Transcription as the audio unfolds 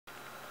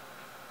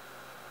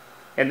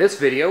In this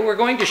video, we're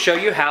going to show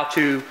you how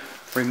to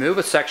remove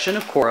a section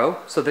of coro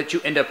so that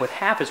you end up with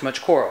half as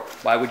much coro.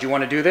 Why would you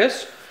want to do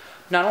this?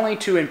 Not only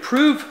to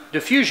improve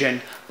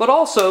diffusion, but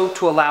also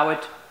to allow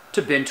it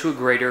to bend to a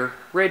greater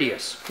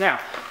radius. Now,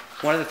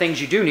 one of the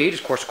things you do need is,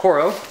 of course,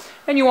 coro,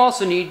 and you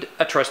also need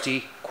a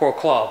trusty coro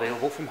claw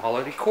available from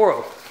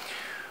HolidayCoro.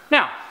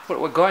 Now, what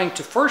we're going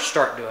to first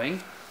start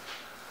doing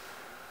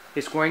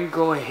is going to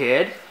go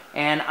ahead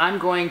and I'm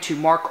going to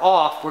mark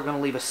off, we're going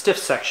to leave a stiff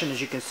section,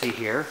 as you can see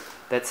here,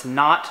 that's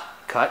not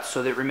cut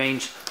so that it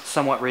remains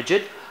somewhat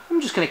rigid. I'm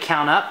just going to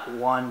count up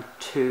 1,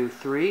 2,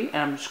 3, and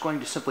I'm just going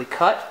to simply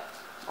cut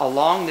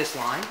along this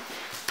line.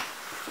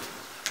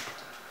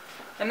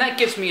 And that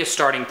gives me a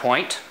starting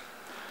point.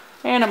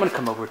 And I'm going to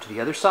come over to the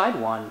other side,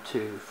 1,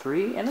 2,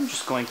 3, and I'm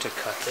just going to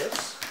cut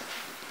this.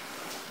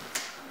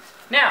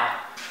 Now,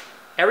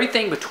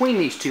 everything between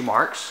these two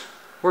marks,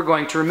 we're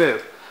going to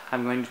remove.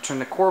 I'm going to turn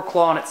the coro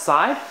claw on its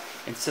side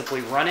and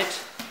simply run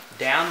it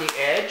down the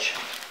edge.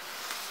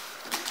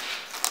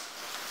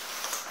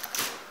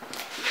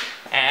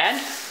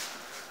 And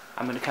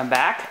I'm going to come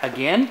back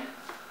again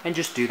and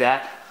just do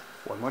that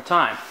one more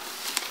time.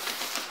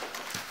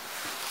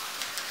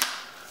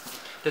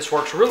 This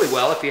works really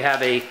well if you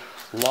have a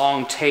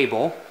long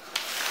table.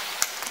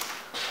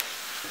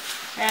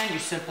 And you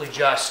simply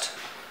just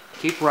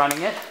keep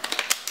running it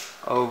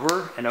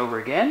over and over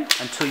again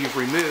until you've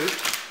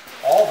removed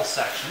all the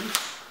sections.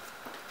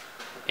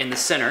 In the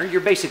center,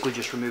 you're basically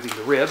just removing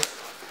the rib,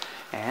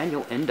 and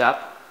you'll end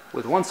up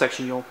with one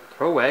section you'll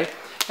throw away,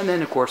 and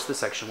then of course the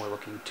section we're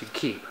looking to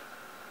keep.